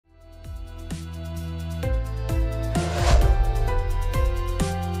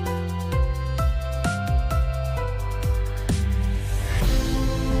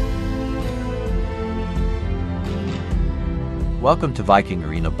Welcome to Viking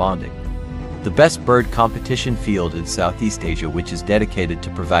Arena Bandung, the best bird competition field in Southeast Asia, which is dedicated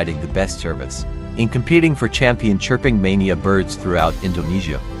to providing the best service in competing for champion chirping mania birds throughout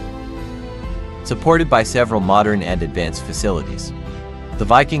Indonesia. Supported by several modern and advanced facilities, the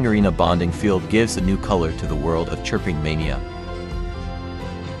Viking Arena Bandung field gives a new color to the world of chirping mania.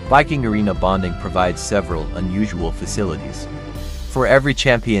 Viking Arena Bandung provides several unusual facilities for every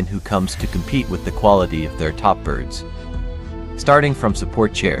champion who comes to compete with the quality of their top birds. Starting from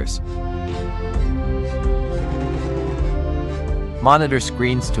support chairs, monitor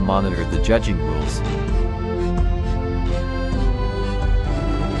screens to monitor the judging rules,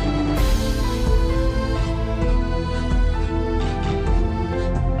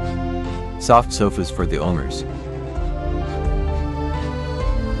 soft sofas for the owners,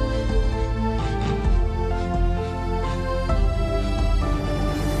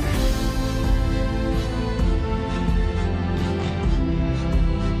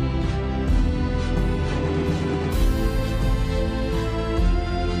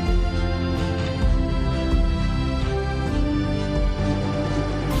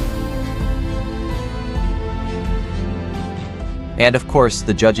 and of course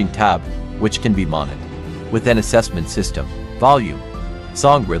the judging tab, which can be mounted with an assessment system, volume,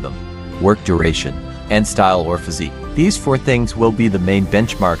 song rhythm, work duration, and style or physique. These 4 things will be the main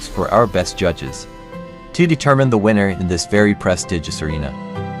benchmarks for our best judges to determine the winner in this very prestigious arena.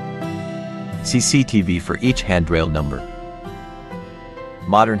 CCTV for each handrail number,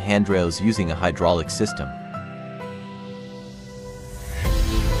 modern handrails using a hydraulic system,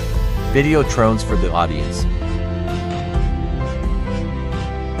 video drones for the audience,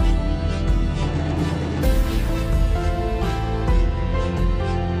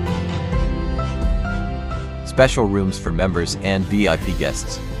 special rooms for members and VIP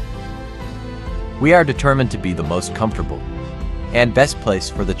guests. We are determined to be the most comfortable and best place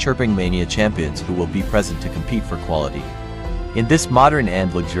for the Chirping Mania champions who will be present to compete for quality. In this modern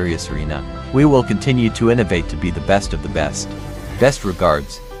and luxurious arena, we will continue to innovate to be the best of the best. Best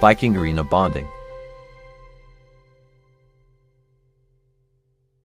regards, Viking Arena Bandung.